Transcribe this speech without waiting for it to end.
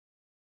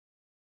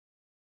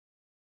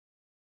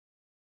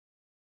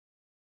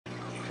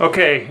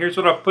Okay, here's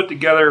what I've put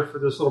together for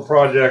this little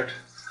project.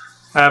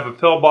 I have a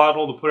pill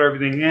bottle to put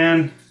everything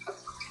in.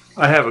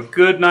 I have a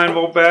good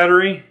 9-volt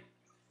battery.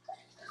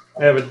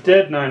 I have a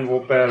dead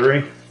 9-volt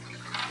battery.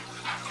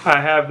 I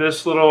have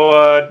this little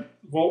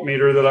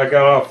voltmeter that I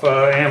got off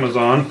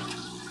Amazon.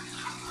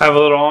 I have a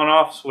little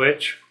on-off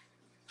switch.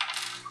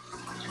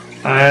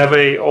 I have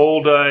a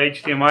old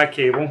HDMI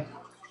cable.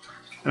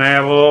 And I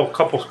have a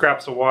couple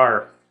scraps of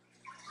wire.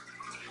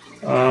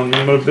 I'm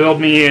going to build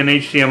me an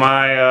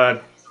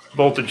HDMI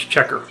voltage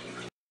checker.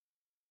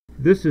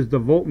 This is the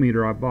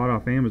voltmeter I bought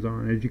off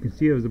Amazon. As you can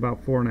see, it was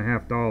about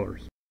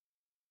 $4.50.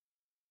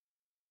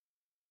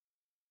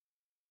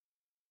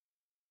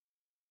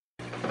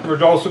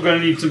 We're also going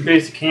to need some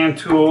basic hand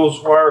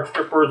tools, wire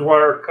strippers,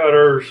 wire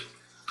cutters,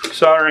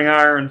 soldering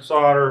iron,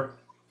 solder,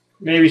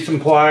 maybe some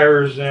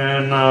pliers,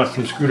 and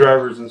some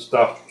screwdrivers and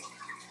stuff.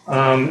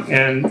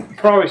 And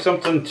probably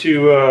something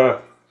to,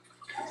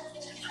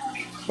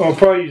 I'll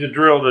probably use a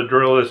drill to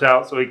drill this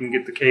out so we can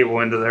get the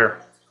cable into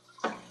there.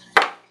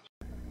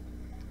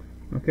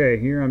 Okay,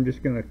 here I'm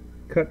just going to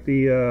cut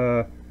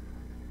the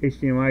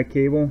HDMI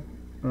cable.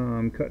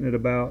 I'm cutting it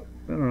about,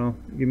 I don't know,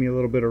 give me a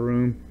little bit of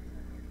room.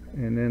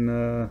 And then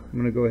I'm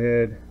going to go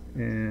ahead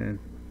and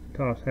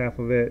toss half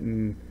of it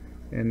and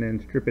then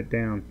strip it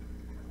down.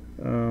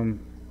 I'm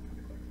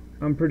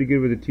pretty good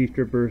with a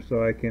T-stripper,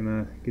 so I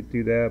can get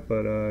through that,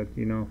 but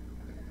you know,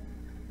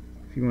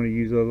 if you want to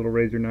use a little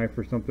razor knife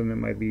or something, that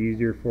might be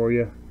easier for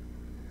you.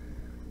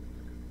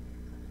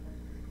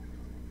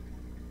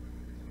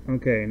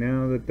 Okay,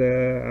 now that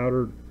the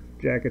outer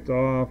jacket's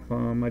off,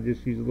 I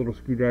just use a little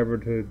screwdriver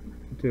to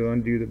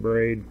undo the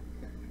braid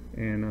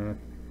and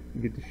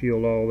get the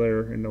shield all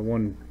there into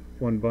one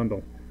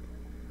bundle.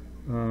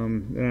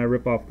 Then I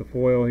rip off the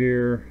foil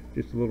here,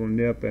 just a little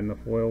nip, and the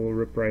foil will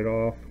rip right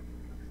off.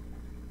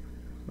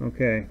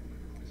 Okay,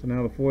 so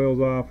now the foil's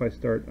off, I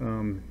start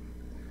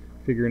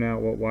figuring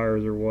out what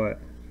wires are what.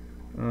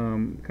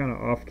 Kind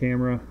of off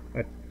camera,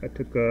 I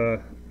took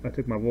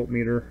my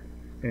voltmeter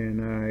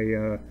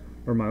and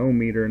or my ohm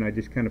meter, and I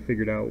just kind of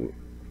figured out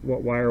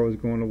what wire was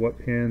going to what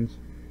pins,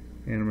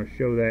 and I'm going to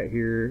show that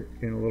here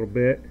in a little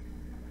bit.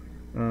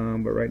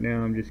 But right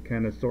now I'm just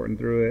kind of sorting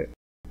through it.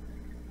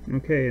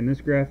 Okay, in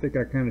this graphic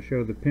I kind of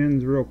show the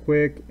pins real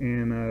quick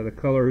and the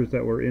colors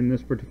that were in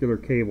this particular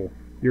cable.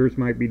 Yours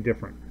might be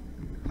different.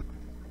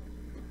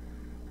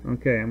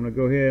 Okay, I'm going to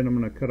go ahead and I'm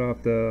going to cut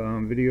off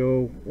the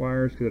video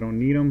wires because I don't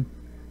need them,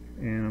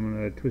 and I'm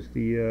going to twist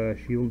the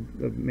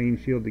main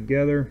shield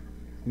together.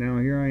 Now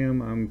here I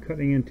am, I'm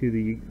cutting into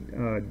the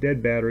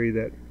dead battery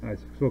that I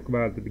spoke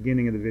about at the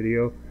beginning of the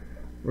video.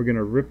 We're going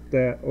to rip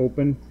that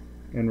open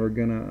and we're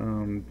going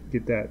to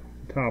get that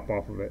top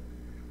off of it.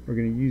 We're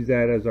going to use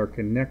that as our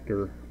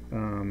connector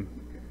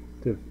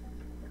to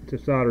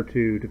solder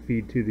to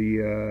feed to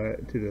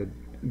the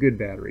good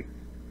battery.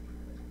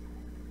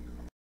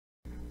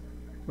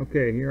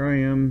 Okay, here I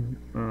am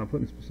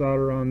putting some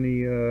solder on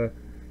the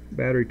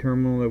battery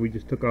terminal that we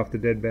just took off the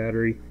dead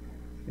battery,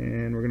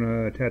 and we're going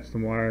to attach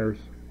some wires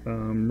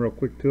real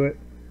quick to it,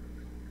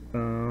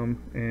 and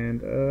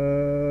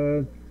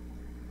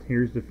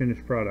here's the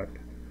finished product.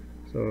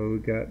 So we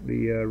got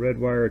the red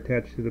wire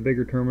attached to the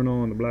bigger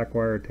terminal and the black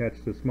wire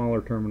attached to the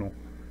smaller terminal,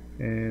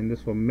 and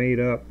this will mate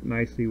up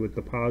nicely with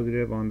the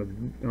positive on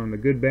the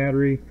good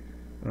battery.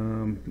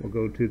 We'll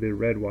go to the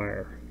red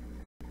wire.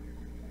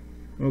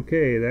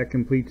 Okay, that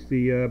completes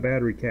the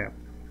battery cap.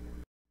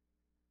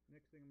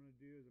 Next thing I'm going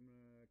to do is I'm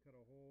going to cut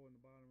a hole in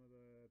the bottom of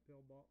the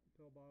pill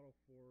bottle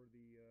for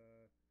the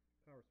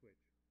power switch.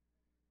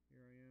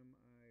 Here I am,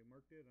 I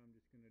marked it. I'm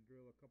just going to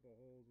drill a couple of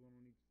holes, one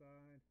on each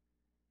side,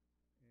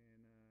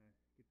 and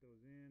get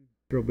those in.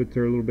 Drill bits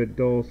are a little bit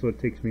dull, so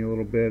it takes me a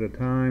little bit of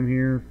time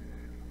here,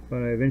 but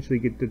I eventually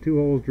get the 2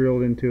 holes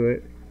drilled into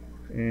it,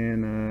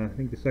 and I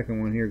think the second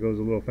one here goes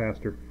a little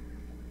faster.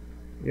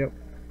 Yep.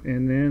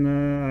 And then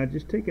I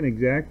just take an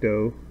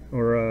X-Acto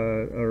or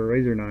a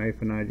razor knife,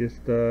 and I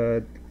just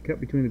cut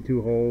between the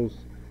 2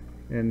 holes,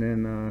 and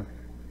then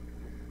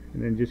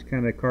just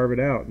kind of carve it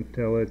out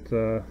until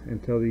the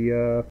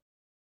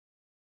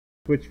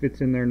switch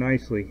fits in there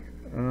nicely.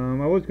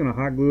 I was going to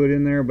hot glue it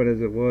in there, but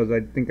as it was, I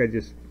think I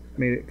just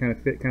made it kind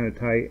of fit kind of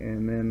tight,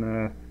 and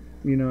then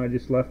you know, I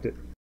just left it.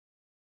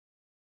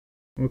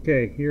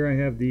 Okay, here I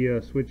have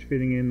the switch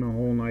fitting in the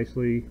hole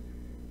nicely,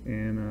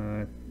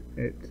 and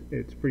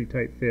it's pretty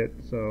tight fit,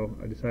 so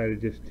I decided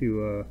just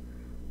to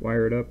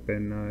wire it up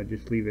and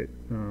just leave it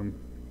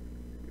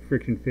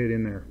friction fit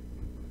in there.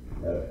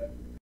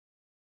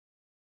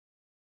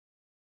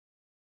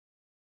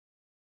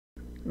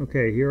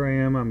 Okay, here I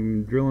am.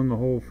 I'm drilling the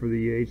hole for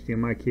the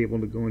HDMI cable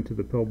to go into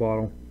the pill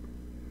bottle.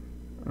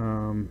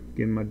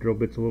 Getting my drill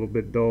bits a little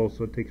bit dull,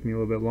 so it takes me a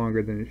little bit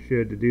longer than it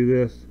should to do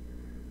this,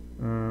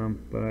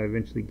 but I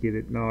eventually get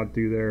it gnawed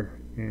through there,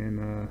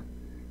 and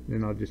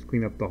then I'll just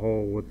clean up the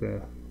hole with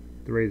the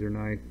razor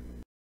knife.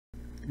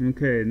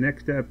 Okay,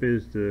 next step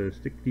is to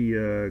stick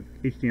the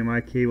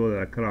HDMI cable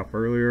that I cut off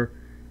earlier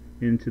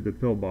into the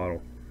pill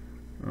bottle.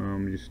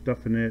 Just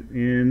stuffing it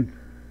in,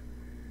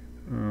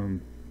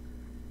 and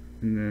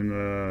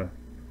then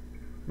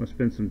I'll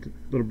spend some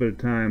little bit of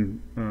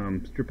time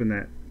stripping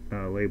that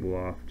label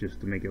off just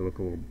to make it look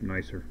a little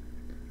nicer.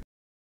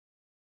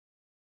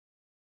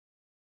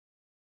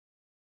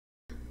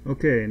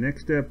 Okay,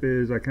 next step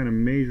is I kind of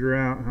measure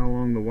out how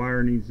long the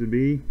wire needs to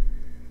be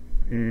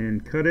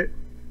and cut it,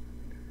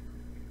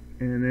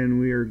 and then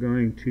we are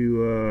going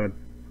to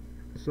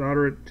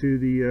solder it to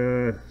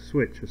the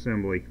switch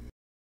assembly.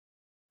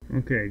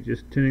 Okay,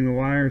 just tinning the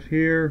wires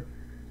here,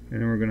 and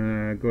then we're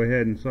going to go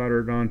ahead and solder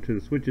it onto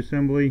the switch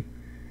assembly,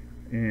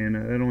 and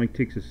that only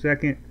takes a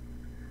second.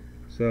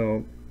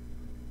 So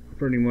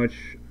pretty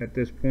much at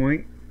this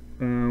point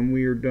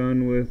we are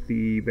done with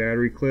the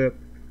battery clip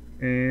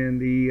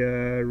and the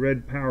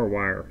red power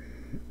wire.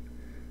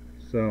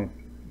 So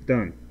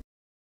done.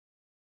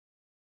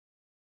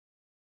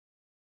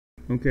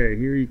 Okay,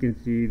 here you can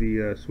see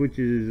the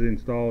switches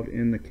installed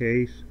in the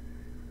case,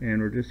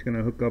 and we're just going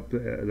to hook up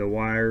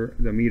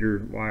the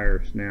meter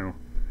wires now.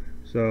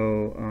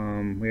 So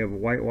we have a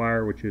white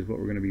wire, which is what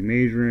we're going to be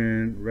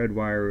measuring. Red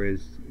wire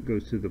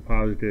goes to the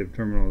positive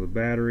terminal of the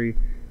battery,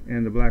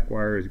 and the black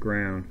wire is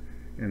ground,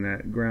 and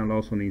that ground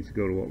also needs to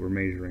go to what we're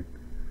measuring.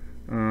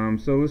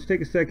 So let's take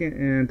a second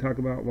and talk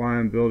about why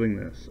I'm building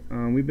this.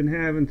 We've been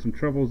having some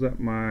troubles at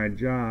my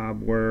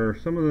job where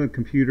some of the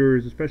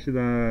computers, especially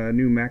the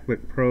new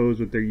MacBook Pros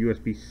with their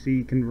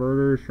USB-C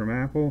converters from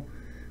Apple,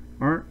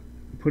 aren't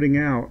putting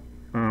out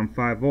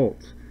 5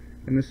 volts.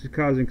 And this is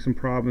causing some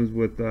problems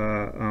with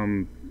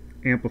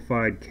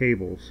amplified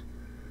cables.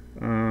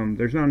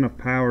 There's not enough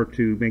power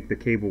to make the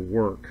cable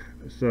work.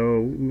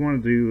 So we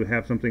wanted to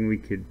have something we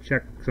could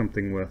check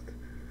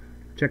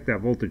that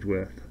voltage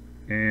with.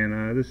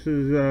 And this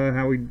is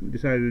how we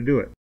decided to do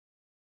it.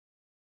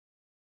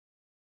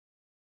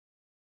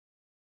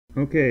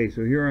 Okay,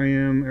 so here I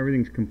am.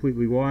 Everything's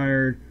completely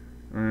wired.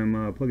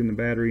 I'm plugging the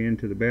battery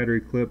into the battery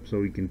clip so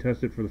we can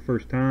test it for the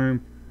first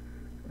time.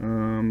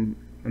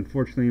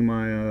 Unfortunately,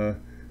 my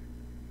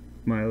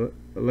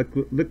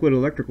liquid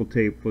electrical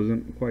tape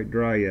wasn't quite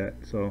dry yet,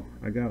 so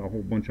I got a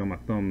whole bunch on my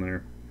thumb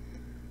there.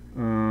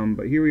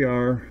 But here we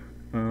are.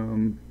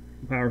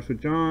 Power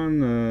switch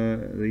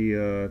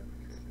on.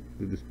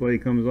 The display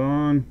comes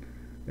on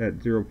at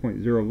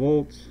 0.0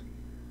 volts,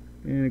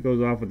 and it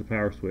goes off with the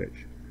power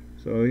switch.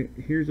 So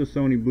here's a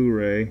Sony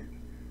Blu-ray,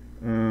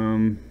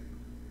 and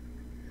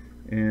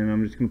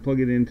I'm just going to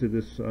plug it into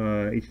this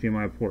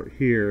HDMI port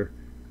here,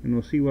 and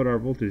we'll see what our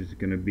voltage is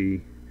going to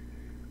be,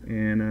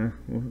 and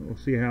we'll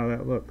see how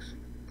that looks.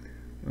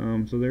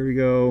 So there we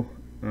go.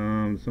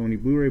 The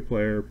Sony Blu-ray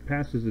player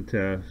passes the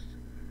test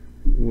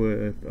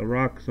with a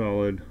rock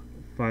solid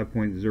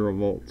 5.0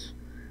 volts,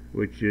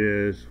 which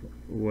is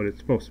what it's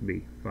supposed to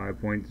be,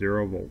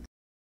 5.0 volts.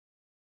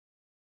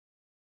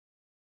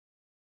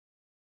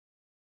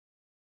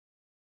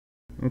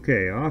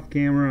 Okay, off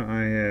camera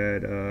I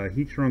had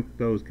heat shrunk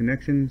those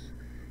connections,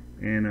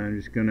 and I'm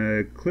just going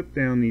to clip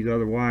down these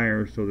other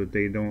wires so that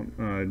they don't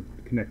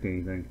connect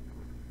anything.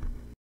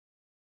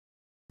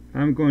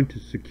 I'm going to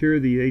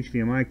secure the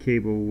HDMI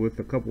cable with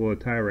a couple of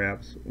tie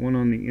wraps, one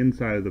on the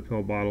inside of the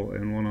pill bottle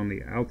and one on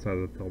the outside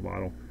of the pill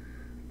bottle.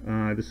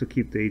 This will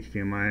keep the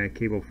HDMI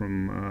cable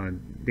from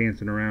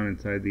dancing around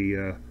inside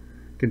the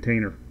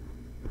container.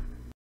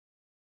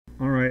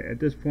 Alright, at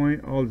this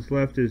point all that's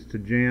left is to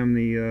jam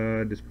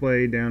the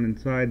display down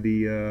inside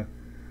the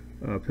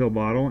pill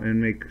bottle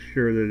and make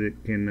sure that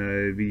it can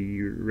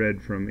be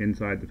read from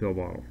inside the pill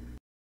bottle.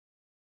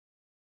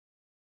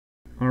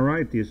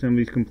 Alright, the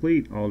assembly is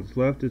complete. All that's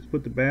left is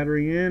put the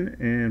battery in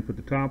and put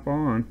the top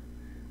on,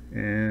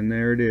 and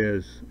there it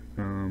is.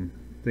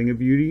 Thing of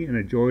beauty and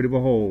a joy to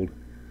behold,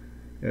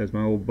 as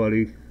my old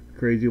buddy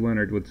Crazy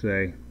Leonard would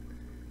say.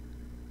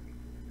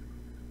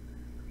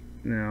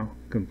 Now,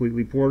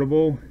 completely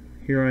portable.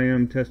 Here I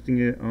am testing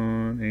it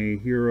on a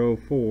Hero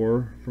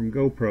 4 from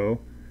GoPro.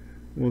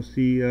 We'll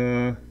see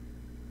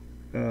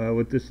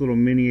with this little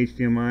mini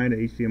HDMI to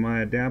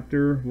HDMI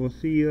adapter, we'll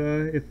see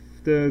if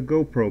the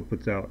GoPro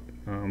puts out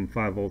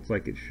 5 volts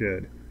like it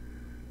should.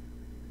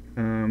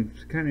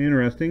 It's kind of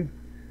interesting.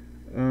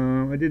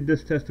 I did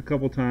this test a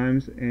couple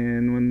times,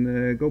 and when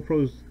the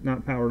GoPro's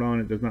not powered on,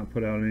 it does not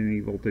put out any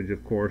voltage,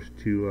 of course,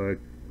 to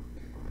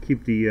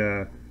keep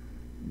the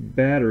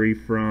battery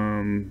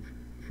from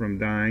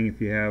dying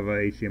if you have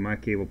a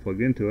HDMI cable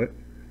plugged into it.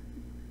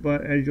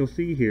 But as you'll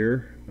see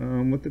here,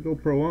 with the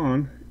GoPro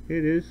on,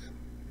 it is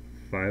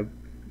 5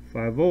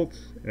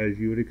 volts, as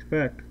you would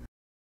expect.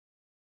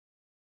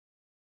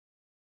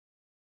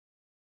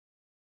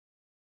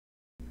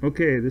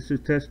 Okay, this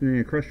is testing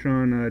a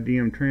Crestron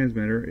DM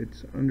transmitter.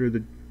 It's under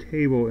the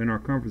table in our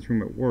conference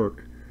room at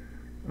work,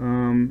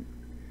 and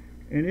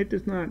it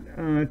does not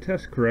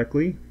test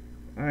correctly.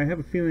 I have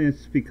a feeling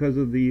it's because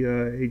of the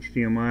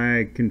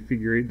HDMI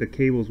configuration, the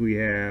cables we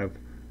have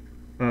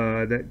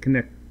that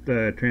connect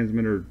the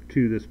transmitter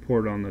to this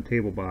port on the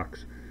table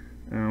box.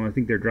 I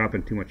think they're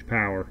dropping too much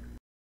power.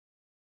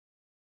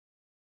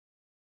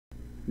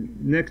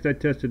 Next, I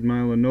tested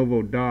my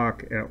LENOVO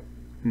dock at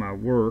my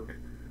work,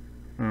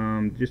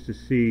 just to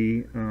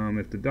see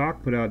if the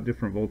dock put out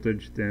different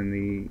voltage than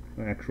the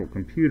actual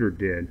computer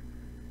did.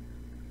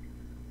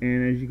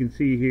 and as you can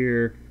see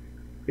here,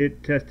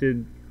 it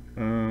tested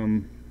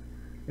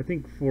I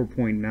think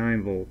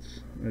 4.9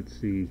 volts. Let's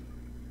see,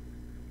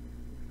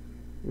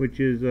 which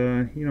is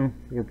you know,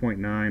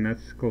 4.9,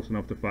 that's close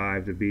enough to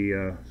 5 to be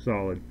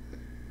solid.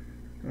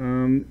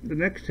 The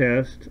next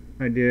test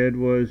I did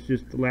was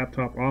just the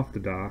laptop off the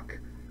dock,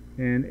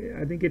 and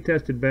I think it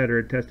tested better.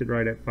 It tested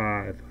right at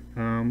 5,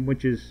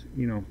 which is,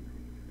 you know,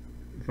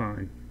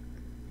 fine.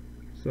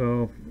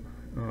 So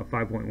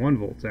 5.1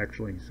 volts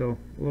actually, so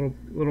a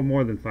little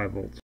more than 5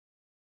 volts.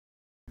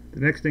 The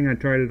next thing I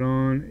tried it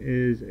on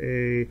is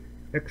a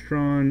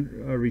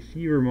EXTRON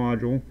receiver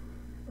module.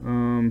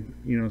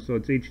 You know, so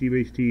it's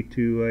HD-T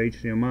to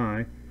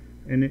HDMI,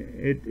 and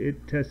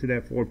it tested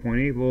at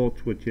 4.8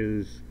 volts, which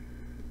is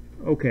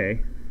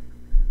okay.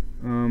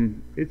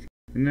 And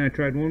then I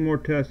tried one more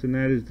test, and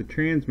that is the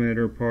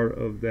transmitter part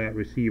of that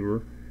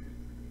receiver,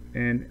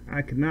 and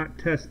I could not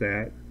test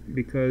that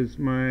because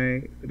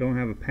I don't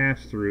have a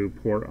pass-through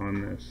port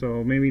on this.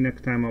 So maybe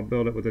next time I'll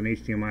build it with an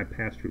HDMI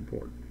pass-through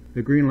port.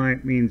 The green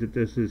light means that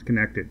this is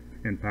connected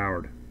and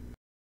powered.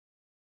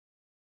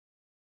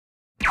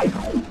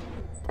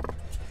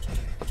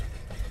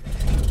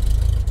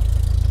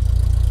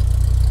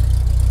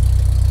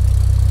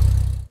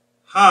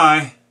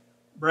 Hi,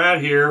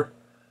 Brad here.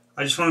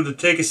 I just wanted to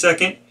take a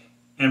second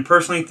and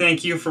personally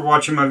thank you for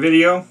watching my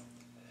video.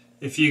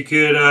 If you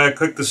could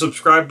click the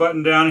subscribe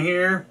button down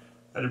here,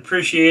 I'd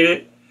appreciate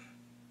it.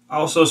 I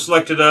also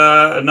selected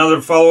another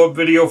follow-up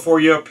video for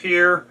you up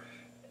here,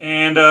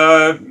 and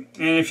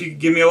if you could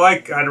give me a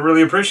like, I'd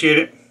really appreciate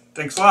it.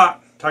 Thanks a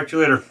lot. Talk to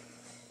you later.